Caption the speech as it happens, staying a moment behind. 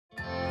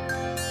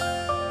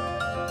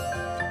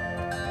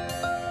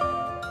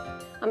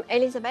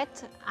I'm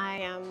Elisabeth. I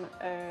am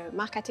a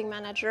marketing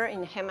manager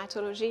in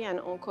hematology and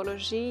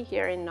oncology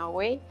here in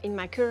Norway. In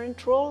my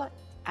current role,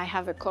 I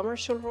have a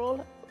commercial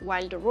role,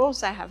 while the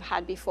roles I have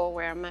had before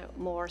were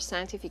more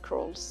scientific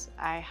roles.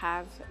 I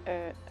have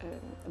a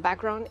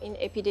background in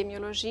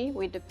epidemiology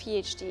with a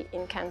PhD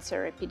in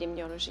cancer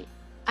epidemiology.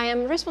 I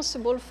am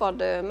responsible for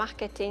the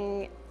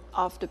marketing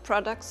of the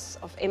products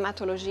of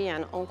hematology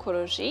and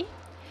oncology,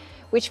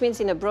 which means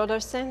in a broader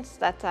sense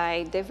that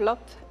I develop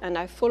and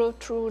I follow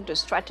through the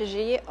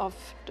strategy of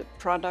the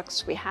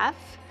products we have.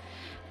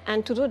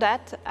 And to do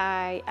that,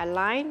 I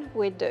align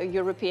with the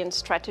European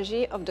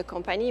strategy of the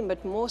company,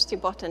 but most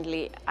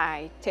importantly,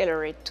 I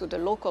tailor it to the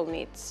local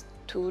needs,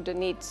 to the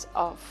needs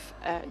of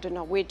the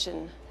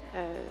Norwegian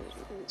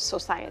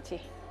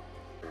society.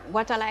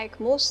 What I like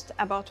most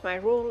about my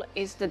role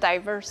is the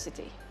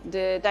diversity.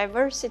 The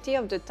diversity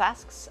of the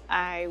tasks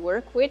I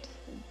work with.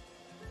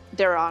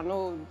 There are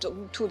no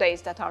 2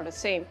 days that are the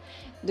same.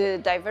 The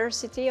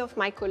diversity of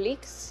my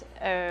colleagues,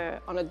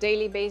 on a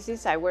daily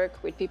basis, I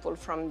work with people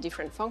from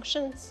different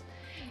functions.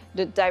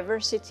 The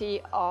diversity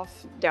of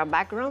their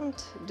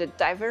background, the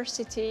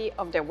diversity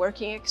of their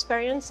working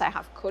experience. I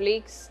have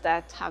colleagues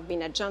that have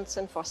been at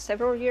Janssen for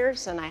several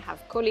years, and I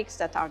have colleagues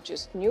that are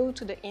just new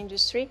to the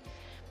industry,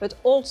 but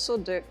also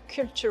the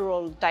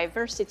cultural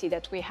diversity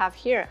that we have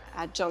here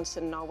at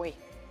Janssen Norway.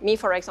 Me,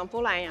 for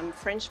example, I am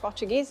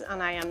French-Portuguese,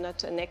 and I am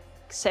not an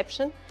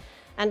exception,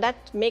 and that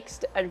makes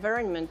the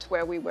environment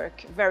where we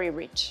work very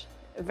rich,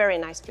 a very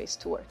nice place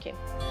to work in.